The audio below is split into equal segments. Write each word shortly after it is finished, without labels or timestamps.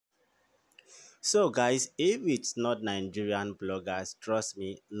So, guys, if it's not Nigerian bloggers, trust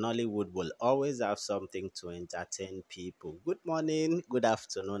me, Nollywood will always have something to entertain people. Good morning, good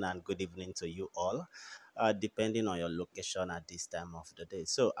afternoon, and good evening to you all, depending on your location at this time of the day.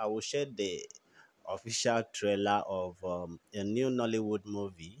 So, I will share the official trailer of a new Nollywood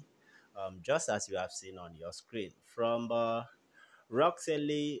movie, just as you have seen on your screen, from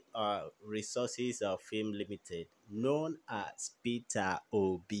Roxelly Resources of Film Limited, known as Peter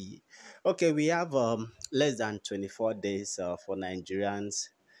OB. Okay, we have less than 24 days for Nigerians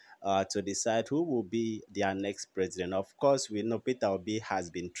to decide who will be their next president. Of course, we know Peter Obi has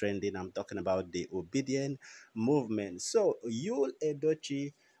been trending. I'm talking about the obedient movement. So, Yul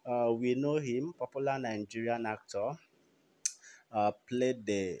Edochie, we know him, popular Nigerian actor, played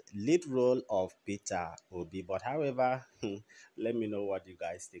the lead role of Peter Obi. But however, let me know what you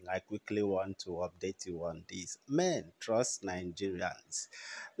guys think. I quickly want to update you on this. Men, trust Nigerians.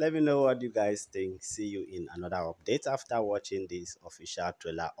 Let me know what you guys think. See you in another update after watching this official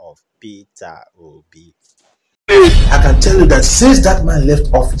trailer of Peter Obi. I can tell you that since that man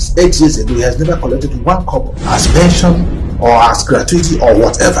left office 8 years ago, he has never collected one kobo as pension or as gratuity or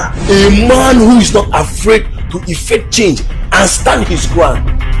whatever. A man who is not afraid to effect change and stand his ground.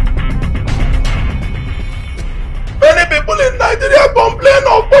 Many people in Nigeria complain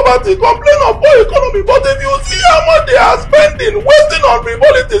of poverty, complain of poor economy, but if you see how much they are spending, wasting on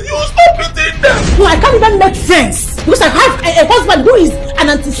frivolities, you stop pitying them. No, I can't even make friends because I have a husband who is an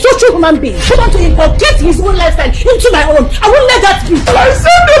antisocial human being. Who want to inculcate his own lifestyle into my own. I won't let that be. I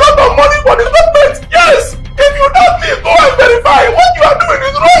saved a lot of money for the government. Yes, if you doubt me, go and verify what you are doing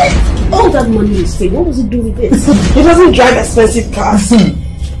is wrong. All that money you save, what does he do with it? He doesn't drive expensive cars.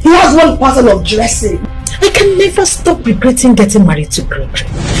 He has one pattern of dressing. I can never stop regretting getting married to Gregory.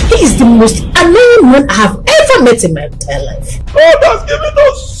 He is the most annoying man I have ever met in my entire life. God has given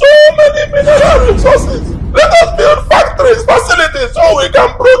us so many mineral resources. Let us build factories, facilities so we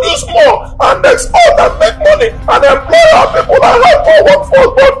can produce more and export and make money and employ our people and have more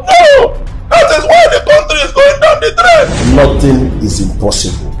workforce. But no! That is why the country is going down the drain. Nothing is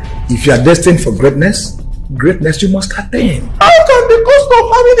impossible. If you are destined for greatness you must attain. How can the cost of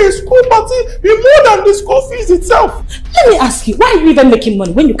having a school party be more than the school fees itself? Let me ask you, why are you even making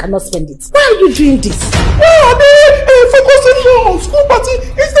money when you cannot spend it? Why are you doing this? Why are they focusing more on school party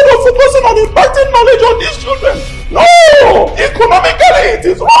instead of focusing on impacting knowledge on these children? No! Economically it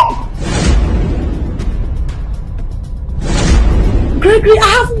is wrong. Gregory, I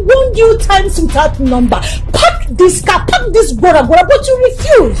have warned you times without number. Pack this car, pack this gora, but you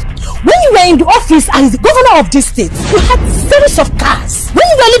refuse. When you were in the office as the governor of this state, you had series of cars. When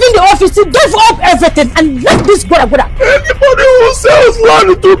you were leaving the office, you gave up everything and left this gora. Anybody who sells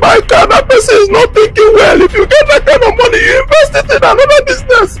land to buy car, that person is not thinking well. If you get that kind of money, you invest it in another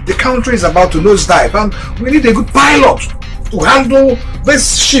business. The country is about to nosedive and we need a good pilot to handle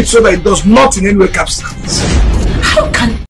this ship so that it does not in any way capsize.